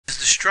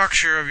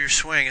structure of your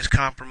swing is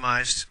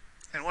compromised.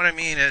 And what I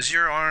mean is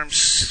your arms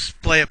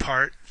splay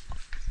apart.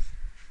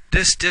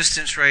 This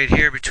distance right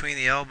here between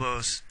the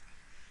elbows,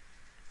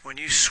 when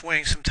you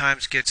swing,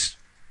 sometimes gets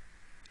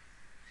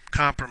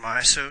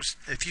compromised. So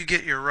if you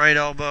get your right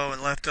elbow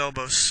and left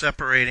elbow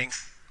separating,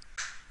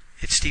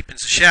 it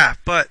steepens the shaft.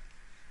 But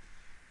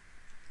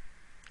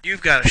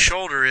you've got a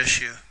shoulder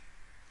issue.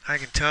 I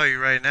can tell you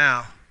right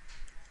now.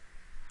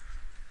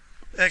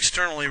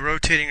 Externally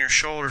rotating your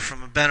shoulder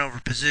from a bent over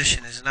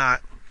position is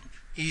not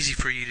easy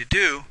for you to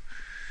do.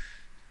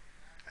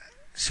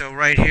 So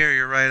right here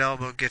your right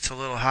elbow gets a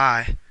little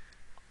high.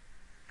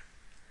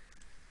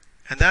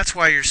 And that's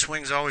why your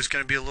swing's always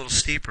going to be a little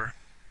steeper.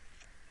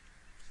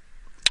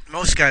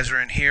 Most guys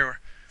are in here,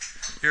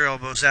 your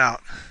elbow's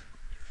out.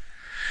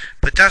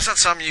 But that's not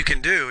something you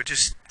can do. It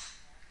just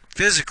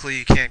physically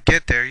you can't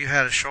get there. You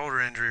had a shoulder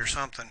injury or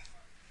something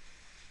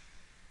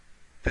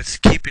that's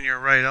keeping your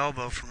right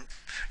elbow from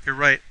your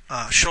right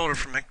shoulder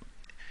from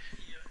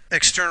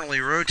externally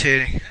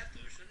rotating.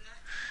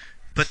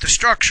 But the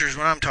structure is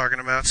what I'm talking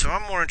about. So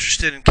I'm more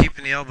interested in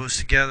keeping the elbows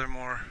together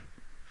more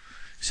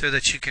so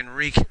that you can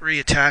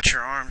reattach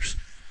your arms.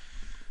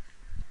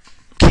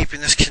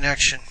 Keeping this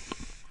connection.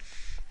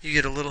 You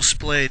get a little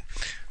splayed.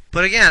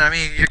 But again, I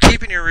mean, you're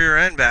keeping your rear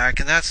end back,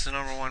 and that's the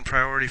number one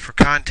priority for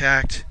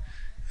contact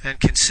and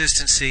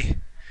consistency.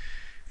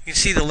 You can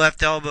see the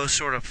left elbow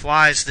sort of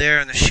flies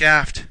there, and the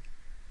shaft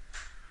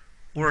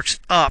works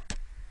up.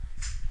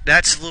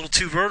 That's a little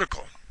too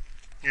vertical.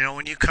 You know,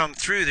 when you come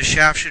through, the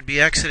shaft should be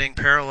exiting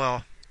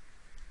parallel.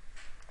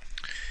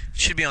 It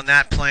should be on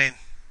that plane.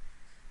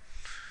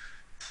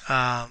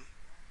 I'll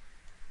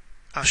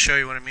show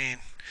you what I mean.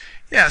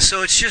 Yeah,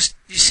 so it's just,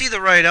 you see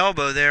the right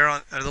elbow there,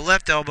 or the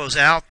left elbow's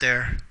out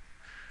there.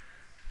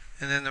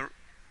 And then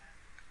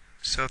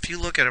so if you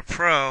look at a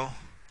pro,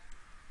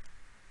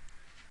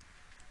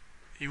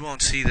 you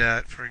won't see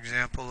that. For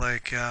example,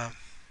 like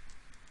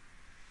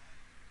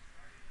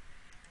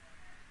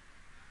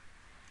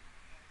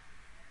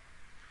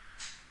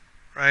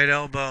right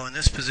elbow in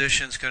this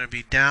position is going to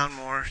be down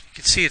more. You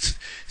can see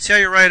see how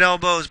your right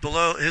elbow is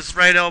below, his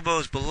right elbow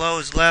is below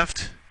his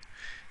left.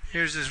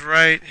 Here's his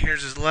right,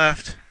 here's his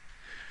left.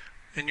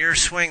 In your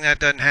swing, that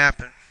doesn't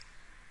happen.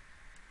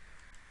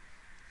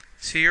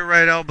 See, your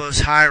right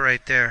elbow's high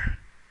right there.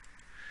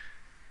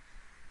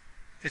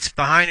 It's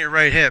behind your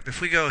right hip.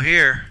 If we go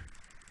here,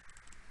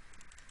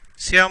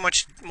 see how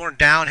much more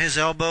down his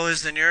elbow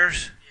is than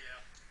yours?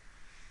 Yeah.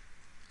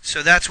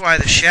 So that's why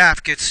the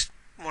shaft gets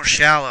more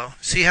shallow.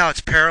 See how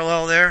it's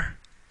parallel there?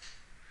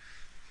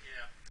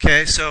 Yeah.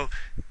 Okay, so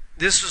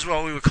this is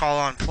what we would call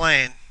on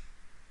plane.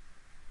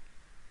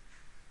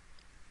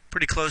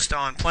 Pretty close to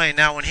on plane.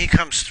 Now when he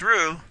comes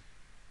through,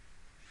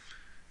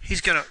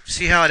 he's going to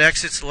see how it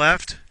exits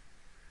left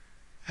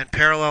and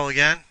parallel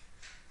again.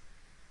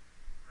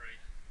 Right.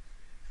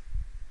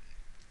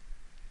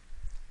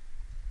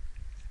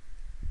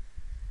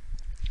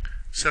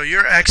 So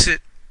your exit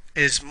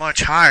is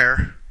much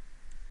higher.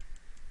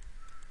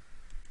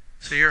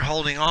 So you're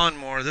holding on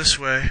more this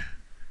way.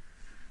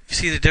 You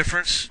see the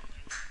difference?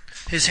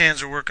 His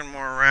hands are working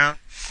more around.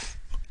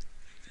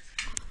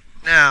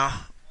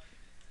 Now,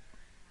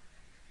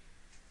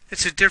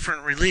 it's a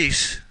different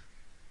release.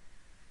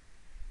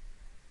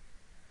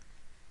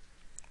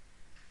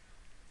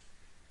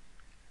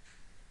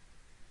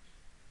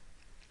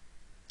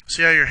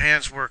 See how your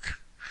hands work.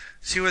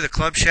 See where the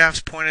club shaft's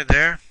pointed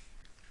there?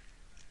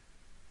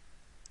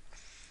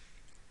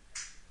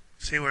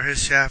 See where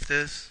his shaft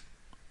is?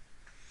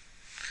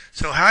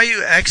 So how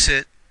you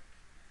exit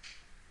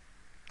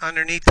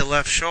underneath the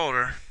left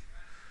shoulder,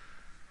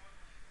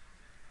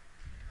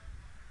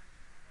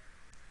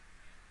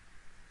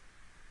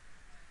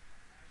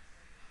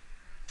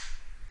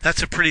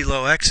 that's a pretty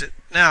low exit.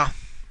 Now,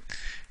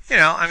 you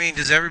know, I mean,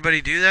 does everybody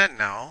do that?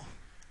 No.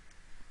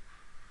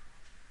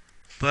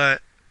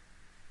 But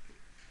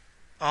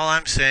all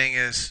I'm saying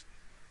is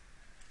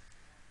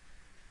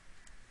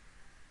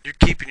you're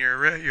keeping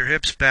your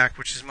hips back,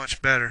 which is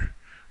much better.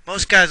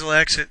 Most guys will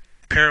exit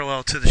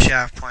parallel to the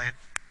shaft plane.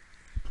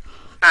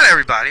 Not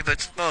everybody,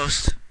 but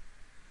most.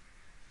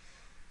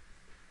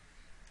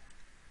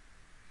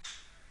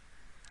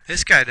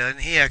 This guy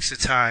doesn't. He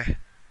exits high.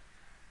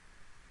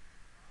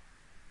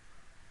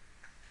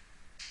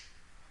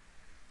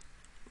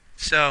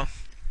 So,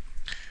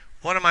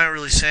 what am I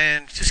really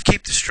saying? Just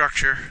keep the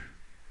structure.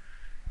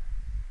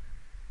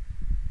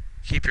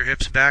 Keep your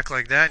hips back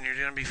like that and you're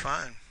going to be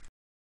fine.